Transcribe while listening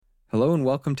Hello and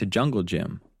welcome to Jungle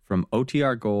Gym from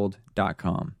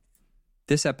OTRGold.com.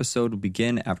 This episode will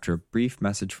begin after a brief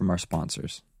message from our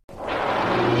sponsors.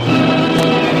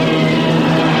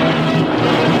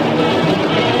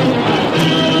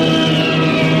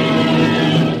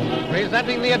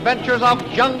 Presenting the adventures of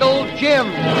Jungle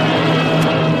Jim.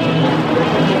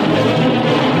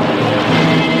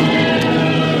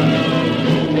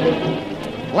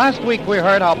 Last week we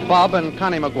heard how Bob and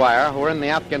Connie McGuire, who were in the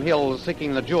Afghan hills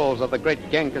seeking the jewels of the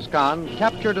great Genghis Khan,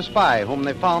 captured a spy whom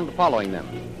they found following them.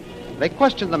 They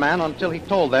questioned the man until he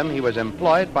told them he was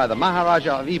employed by the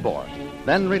Maharaja of Ybor,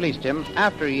 then released him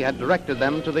after he had directed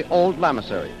them to the old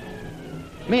lamasery.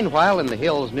 Meanwhile, in the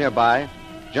hills nearby,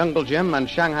 Jungle Jim and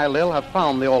Shanghai Lil have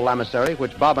found the old lamasery,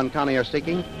 which Bob and Connie are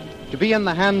seeking, to be in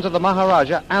the hands of the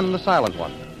Maharaja and the Silent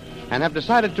One, and have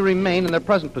decided to remain in their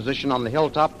present position on the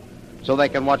hilltop so they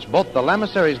can watch both the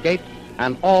lamasery's gate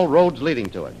and all roads leading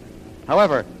to it.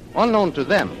 However, unknown to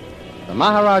them, the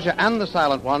Maharaja and the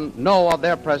Silent One know of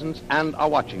their presence and are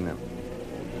watching them.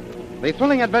 The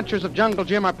thrilling adventures of Jungle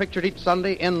Jim are pictured each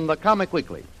Sunday in the Comic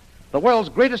Weekly, the world's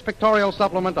greatest pictorial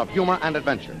supplement of humor and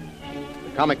adventure.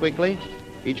 The Comic Weekly,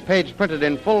 each page printed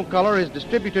in full color, is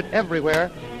distributed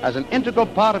everywhere as an integral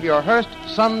part of your Hearst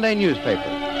Sunday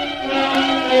newspaper.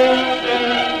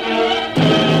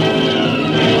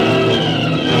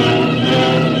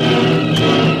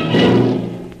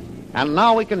 And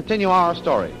now we continue our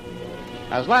story.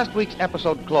 As last week's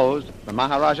episode closed, the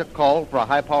Maharaja called for a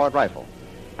high-powered rifle,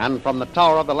 and from the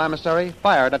tower of the lamasery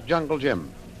fired at Jungle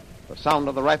Jim. The sound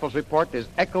of the rifle's report is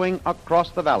echoing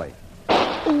across the valley.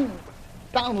 Ooh.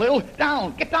 Down, Lil.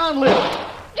 Down. Get down, Lil.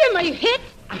 Jim, are you hit?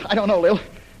 I don't know, Lil.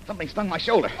 Something stung my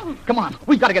shoulder. Oh. Come on.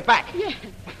 We've got to get back. Yeah.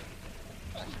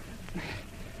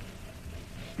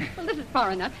 Well, this is far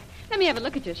enough. Let me have a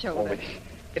look at your shoulder. Oh,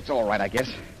 it's all right, I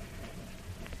guess.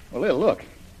 Well, Lil, look.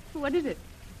 What is it?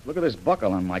 Look at this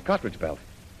buckle on my cartridge belt.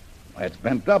 Why, it's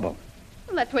bent double.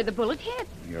 Well, that's where the bullet hit.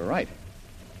 You're right.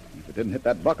 If it didn't hit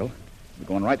that buckle, it would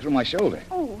go going right through my shoulder.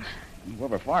 Oh.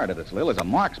 Whoever fired at us, Lil, is a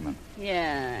marksman. Yeah,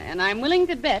 and I'm willing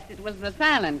to bet it was the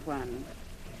Silent One.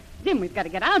 Jim, we've got to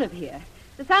get out of here.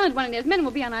 The Silent One and his men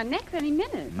will be on our necks any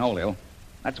minute. No, Lil.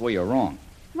 That's where you're wrong.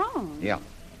 Wrong? Yeah.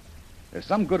 There's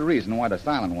some good reason why the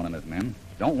Silent One and his men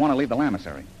don't want to leave the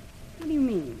lamasery. What do you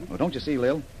mean? Well, don't you see,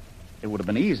 Lil? It would have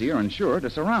been easier and surer to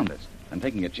surround us than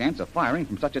taking a chance of firing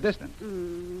from such a distance.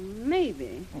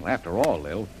 Maybe. Well, after all,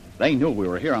 Lil, they knew we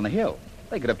were here on the hill.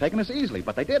 They could have taken us easily,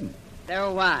 but they didn't.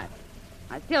 So what?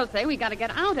 I still say we got to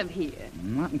get out of here.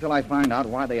 Not until I find out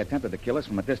why they attempted to kill us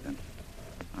from a distance.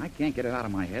 I can't get it out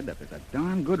of my head that there's a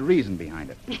darn good reason behind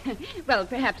it. Well,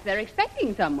 perhaps they're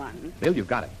expecting someone. Lil, you've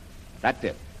got it. That's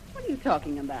it. What are you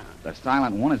talking about? The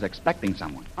Silent One is expecting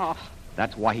someone. Oh.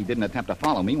 That's why he didn't attempt to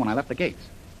follow me when I left the gates.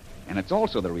 And it's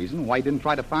also the reason why he didn't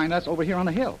try to find us over here on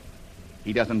the hill.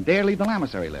 He doesn't dare leave the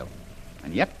lamasery, Lil.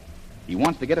 And yet, he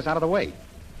wants to get us out of the way.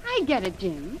 I get it,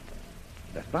 Jim.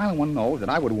 The Silent One knows that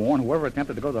I would warn whoever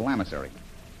attempted to go to the lamasery.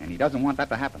 And he doesn't want that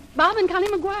to happen. Bob and Connie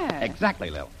McGuire. Exactly,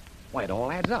 Lil. Why, it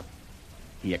all adds up.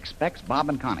 He expects Bob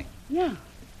and Connie. Yeah.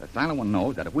 The Silent One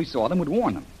knows that if we saw them, we'd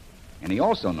warn them. And he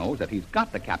also knows that he's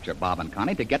got to capture Bob and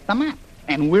Connie to get the map.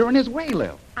 And we're in his way,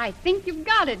 Lil. I think you've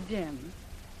got it, Jim.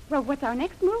 Well, what's our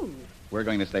next move? We're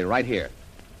going to stay right here.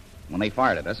 When they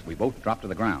fired at us, we both dropped to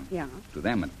the ground. Yeah. To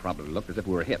them, it probably looked as if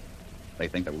we were hit. They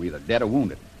think that we were either dead or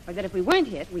wounded. Or that if we weren't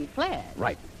hit, we fled.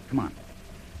 Right. Come on.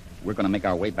 We're going to make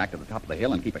our way back to the top of the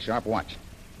hill and keep a sharp watch.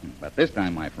 But this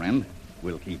time, my friend,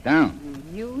 we'll keep down.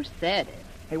 You said it.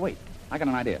 Hey, wait. I got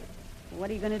an idea. What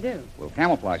are you going to do? We'll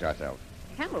camouflage ourselves.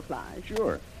 Camouflage?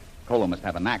 Sure. Cola must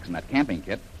have an axe in that camping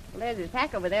kit. Well, there's his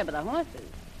pack over there by the horses.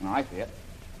 Oh, I see it.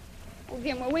 Oh,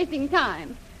 Jim, we're wasting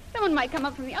time. Someone might come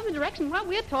up from the other direction while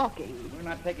we're talking. We're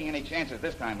not taking any chances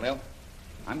this time, Lil.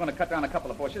 I'm going to cut down a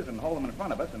couple of bushes and hold them in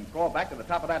front of us and crawl back to the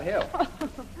top of that hill.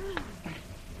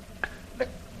 This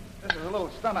is a little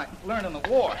stunt I learned in the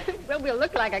war. Well, we'll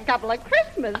look like a couple of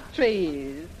Christmas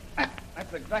trees.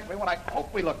 That's exactly what I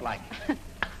hope we look like.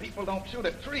 People don't shoot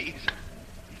at trees.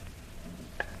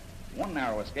 One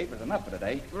narrow escape is enough for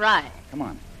today. Right. Come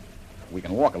on. We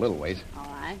can walk a little ways. All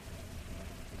right.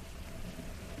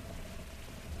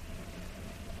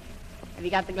 Have you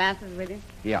got the glasses with you?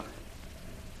 Yeah.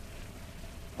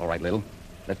 All right, Lil.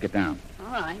 Let's get down.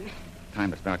 All right. Time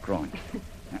to start crawling.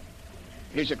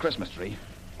 Here's your Christmas tree.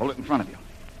 Hold it in front of you.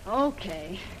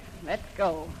 Okay. Let's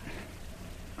go.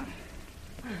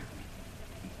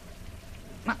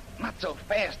 Not so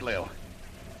fast, Lil.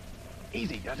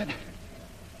 Easy, does it?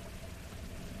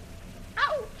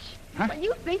 Ouch! Huh? But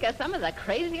you think of some of the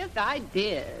craziest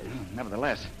ideas.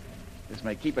 Nevertheless, this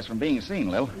may keep us from being seen,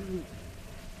 Lil.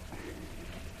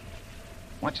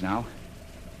 Watch now.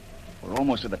 We're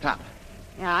almost to the top.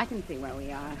 Yeah, I can see where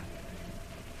we are.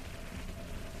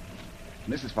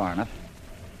 This is far enough.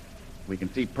 We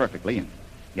can see perfectly, and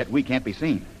yet we can't be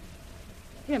seen.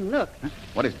 Jim, look. Huh?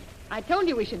 What is it? I told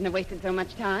you we shouldn't have wasted so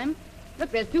much time.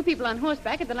 Look, there's 2 people on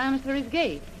horseback at the lamassery's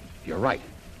gate. You're right.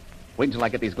 Wait until I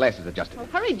get these glasses adjusted. Oh,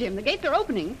 hurry, Jim. The gates are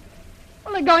opening.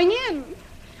 Well, they're going in.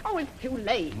 Oh, it's too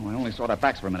late. Oh, I only saw their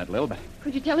backs for a minute, Lil, but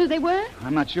Could you tell who they were?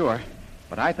 I'm not sure.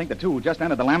 But I think the 2 who just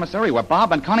entered the lamassery were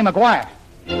Bob and Connie McGuire.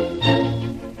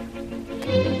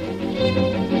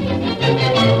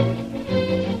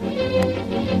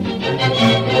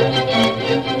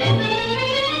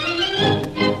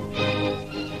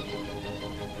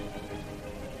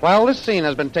 While this scene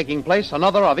has been taking place,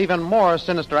 another of even more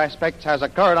sinister aspects has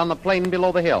occurred on the plain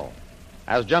below the hill.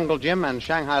 As Jungle Jim and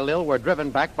Shanghai Lil were driven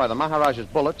back by the Maharaja's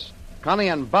bullets, Connie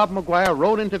and Bob McGuire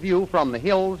rode into view from the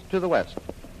hills to the west.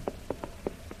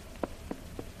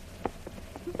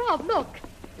 Bob, look.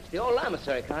 It's the old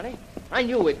lamassery, Connie. I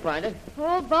knew we'd find it.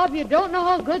 Oh, Bob, you don't know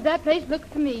how good that place looks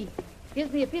to me.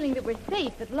 Gives me a feeling that we're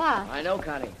safe at last. I know,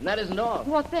 Connie. And that isn't all.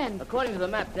 What then? According to the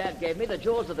map Dad gave me, the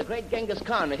jewels of the great Genghis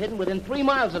Khan are hidden within 3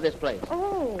 miles of this place.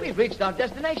 Oh. We've reached our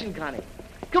destination, Connie.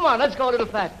 Come on, let's go a little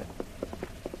faster.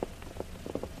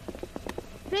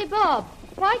 Say, Bob,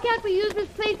 why can't we use this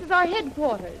place as our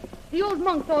headquarters? The old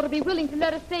monks ought to be willing to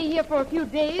let us stay here for a few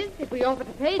days if we offer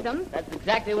to pay them. That's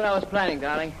exactly what I was planning,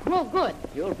 darling. Oh, good.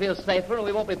 You'll feel safer and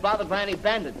we won't be bothered by any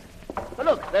bandits. But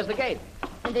look, there's the gate.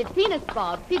 And they've seen us,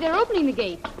 Bob. See, they're opening the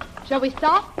gate. Shall we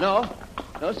stop? No.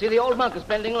 No, see, the old monk is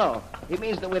bending low. He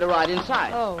means that we're to ride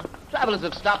inside. Oh. Travelers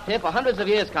have stopped here for hundreds of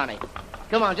years, Connie.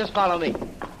 Come on, just follow me.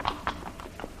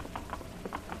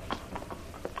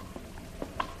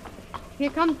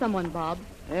 Here comes someone, Bob.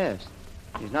 Yes.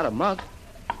 He's not a monk.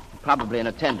 Probably an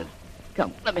attendant.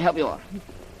 Come, let me help you off.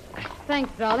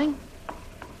 Thanks, darling.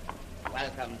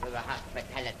 Welcome to the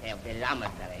hospitality of the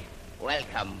lamassery.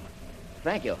 Welcome.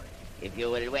 Thank you. If you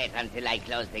will wait until I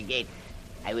close the gates,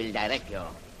 I will direct you.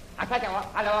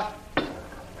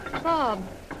 Bob,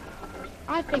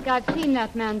 I think I've seen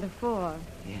that man before.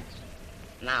 Yes.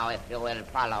 Now, if you will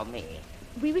follow me.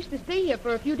 We wish to stay here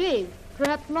for a few days,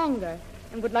 perhaps longer,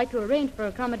 and would like to arrange for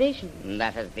accommodation.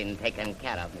 That has been taken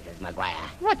care of, Mrs. McGuire.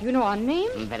 What, you know our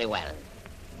names? Very well.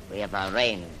 We have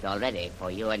arranged already for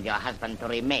you and your husband to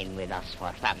remain with us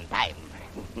for some time.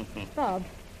 Bob,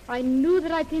 I knew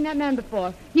that I'd seen that man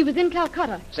before. He was in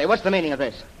Calcutta. Say, what's the meaning of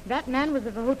this? That man was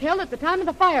at the hotel at the time of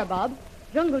the fire, Bob.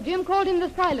 Jungle Jim called him the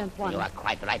Silent One. You are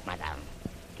quite right, madame.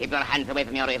 Keep your hands away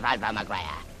from your revolver,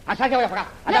 McGuire. Let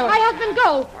my husband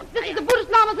go. This is the Buddhist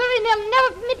lamassery, and they'll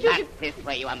never permit you to... That is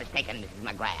where you are mistaken, Mrs.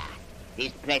 McGuire.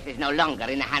 This place is no longer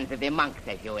in the hands of the monks,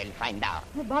 as you will find out.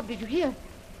 Oh, Bob, did you hear?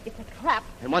 It's a trap.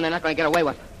 And one they're not going to get away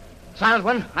with. Silent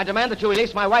One, I demand that you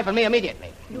release my wife and me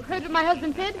immediately. You heard what my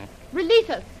husband said? Release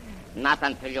us. Not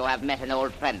until you have met an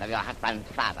old friend of your husband's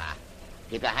father.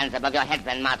 Keep your hands above your heads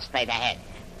and march straight ahead.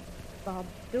 Bob,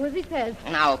 do as he says.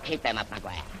 Now, keep them up,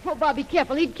 McGuire. Oh, Bob, be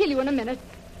careful. He'd kill you in a minute.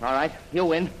 All right, you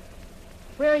win.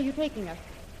 Where are you taking us?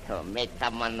 To meet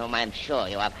someone whom I'm sure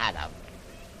you have heard of.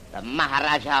 The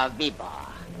Maharaja of Bibor.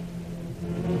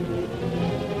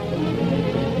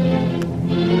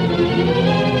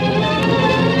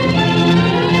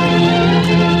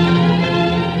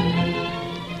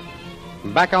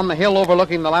 Back on the hill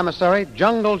overlooking the lamassery,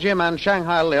 Jungle Jim and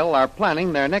Shanghai Lil are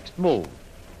planning their next move.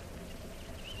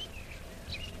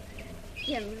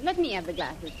 Jim, let me have the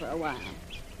glasses for a while.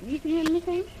 You seen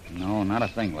anything? No, not a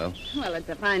thing, Lil. Well, it's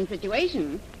a fine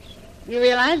situation. You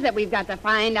realize that we've got to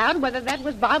find out whether that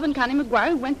was Bob and Connie McGuire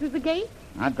who went through the gate?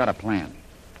 I've got a plan.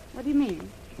 What do you mean?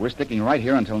 We're sticking right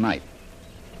here until night.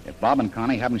 If Bob and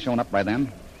Connie haven't shown up by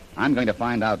then, I'm going to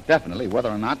find out definitely whether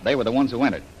or not they were the ones who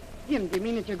entered. Jim, do you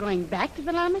mean that you're going back to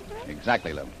the lamassery?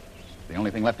 Exactly, Lil. It's the only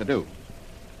thing left to do.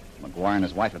 McGuire and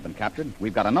his wife have been captured.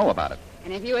 We've got to know about it.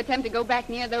 And if you attempt to go back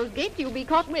near those gates, you'll be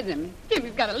caught with them. Jim,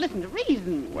 you've got to listen to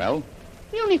reason. Well,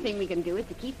 The only thing we can do is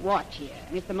to keep watch here.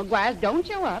 And if the McGuires don't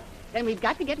show up, then we've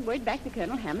got to get word back to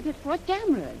Colonel Hammond at Fort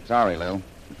Jamrud. sorry, Lil.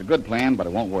 It's a good plan, but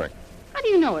it won't work. How do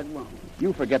you know it won't?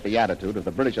 You forget the attitude of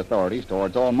the British authorities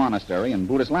towards all monastery and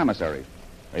Buddhist lamasseries.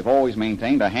 They've always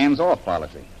maintained a hands-off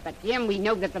policy. But, Jim, we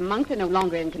know that the monks are no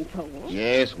longer in control.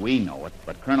 Yes, we know it,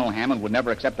 but Colonel Hammond would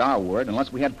never accept our word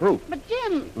unless we had proof. But,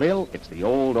 Jim... Lil, it's the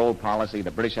old policy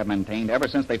the British have maintained ever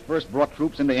since they first brought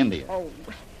troops into India. Oh,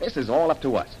 This is all up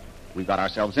to us. We've got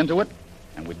ourselves into it,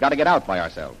 and we've got to get out by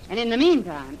ourselves. and in the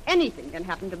meantime, anything can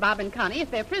happen to Bob and Connie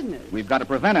if they're prisoners. We've got to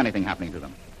prevent anything happening to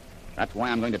them. That's why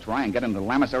I'm going to try and get into the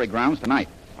lamassery grounds tonight.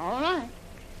 All right.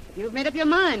 You've made up your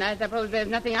mind. I suppose there's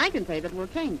nothing I can say that will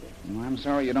change it. Well, I'm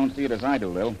sorry you don't see it as I do,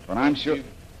 Lil, but I'm sure...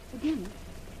 Jim,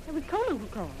 it was Colo who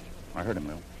called. I heard him,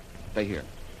 Lil. Stay here.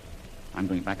 I'm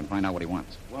going back and find out what he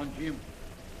wants. Go on, Jim.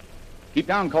 Keep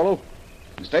down, Colo.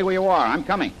 And stay where you are. I'm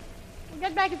coming. Well,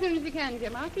 get back as soon as you can,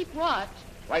 Jim. I'll keep watch.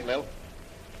 Right, Lil.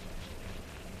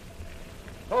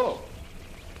 Colo.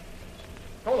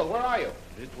 Colo, where are you?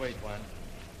 This way, Tuan.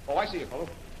 Oh, I see you, Colo.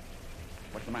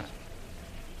 What's the matter?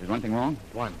 Is there anything wrong?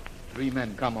 Tuan, 3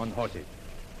 men come on horses.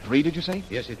 3, did you say?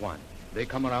 Yes, it Tuan. They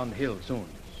come around the hill soon.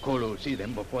 Kolo see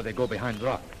them before they go behind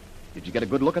rock. Did you get a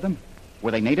good look at them? Were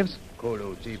they natives?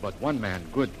 Kolo see but one man,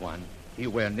 good Tuan. He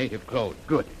wear native clothes.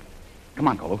 Good. Come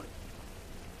on, Colo.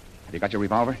 Have you got your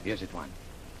revolver? Yes, it Tuan.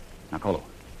 Now, Colo,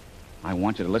 I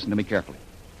want you to listen to me carefully.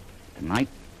 Tonight,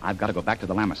 I've got to go back to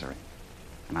the lamasery.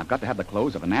 And I've got to have the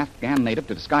clothes of an Afghan native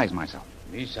to disguise myself.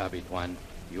 Me sabi, Tuan.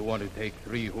 You want to take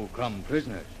 3 who come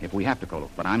prisoners? If we have to,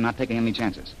 Colo, but I'm not taking any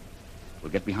chances.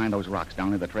 We'll get behind those rocks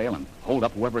down near the trail and hold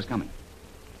up whoever is coming.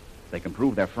 If they can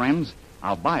prove they're friends,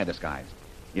 I'll buy a disguise.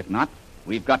 If not,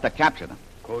 we've got to capture them.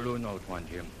 Kolo no, Tuan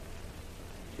Jim.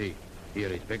 See, here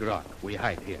is big rock. We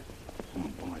hide here.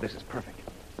 Oh, boy, this is perfect.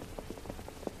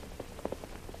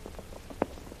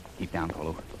 Keep down,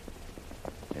 Colo.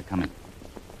 They're coming.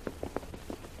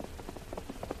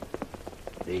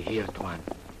 They here, Tuan.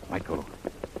 Right, Colo.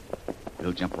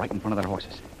 We'll jump right in front of their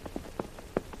horses.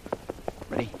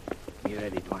 Ready? Me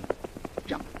ready, Tuan.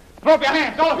 Jump. Throw up your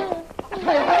hands, all of you!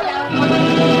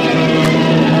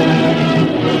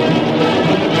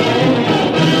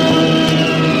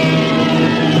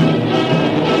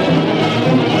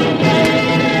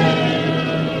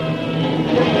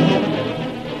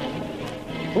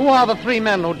 Who are the 3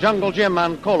 men who Jungle Jim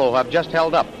and Kolo have just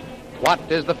held up? What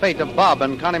is the fate of Bob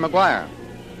and Connie McGuire?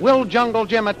 Will Jungle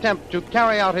Jim attempt to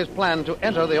carry out his plan to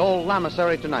enter the old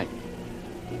lamasery tonight?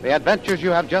 The adventures you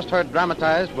have just heard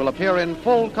dramatized will appear in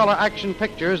full-color action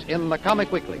pictures in the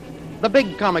Comic Weekly, the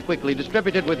big Comic Weekly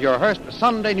distributed with your Hearst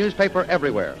Sunday newspaper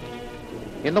everywhere.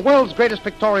 In the world's greatest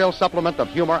pictorial supplement of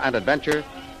humor and adventure,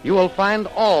 you will find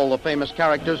all the famous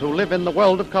characters who live in the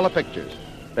world of color pictures.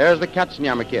 There's the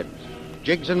Katzenjammer Kids,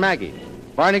 Jiggs and Maggie,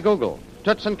 Barney Google,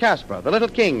 Toots and Casper, the Little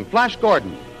King, Flash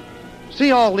Gordon.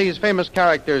 See all these famous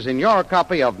characters in your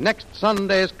copy of next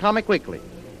Sunday's Comic Weekly.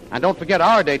 And don't forget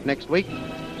our date next week,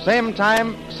 same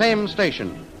time, same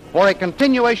station, for a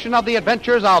continuation of the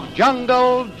adventures of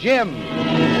Jungle Jim.